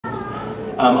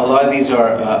A lot of these are,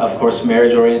 of course,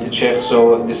 marriage-oriented, Sheikh.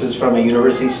 So this is from a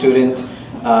university student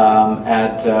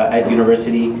at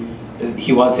university.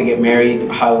 He wants to get married.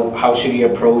 How should he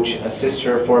approach a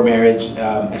sister for marriage,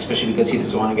 especially because he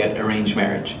doesn't want to get arranged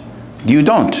marriage? You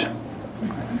don't.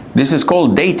 This is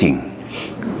called dating.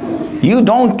 You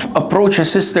don't approach a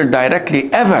sister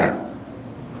directly ever.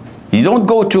 You don't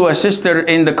go to a sister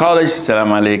in the college,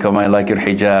 Assalamu alaikum, I like your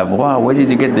hijab. Wow, where did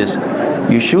you get this?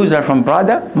 Your shoes are from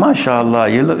Prada? MashaAllah,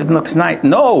 it looks nice.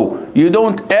 No, you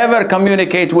don't ever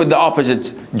communicate with the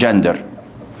opposite gender.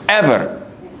 Ever.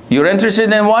 You're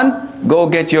interested in one? Go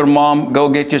get your mom, go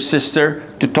get your sister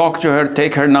to talk to her,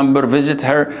 take her number, visit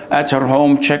her at her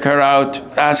home, check her out,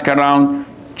 ask around,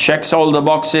 checks all the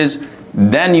boxes.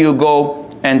 Then you go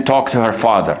and talk to her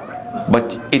father.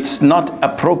 But it's not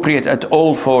appropriate at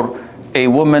all for a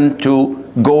woman to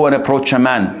go and approach a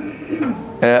man.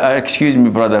 Excuse me,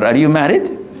 brother, are you married?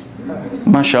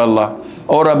 MashaAllah.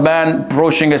 Or a man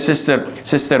approaching a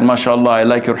sister, mashallah, I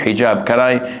like your hijab.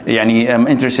 I'm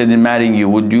interested in marrying you.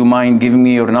 Would you mind giving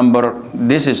me your number?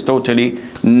 This is totally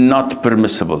not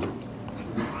permissible.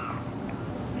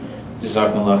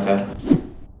 Jazakumullah khair.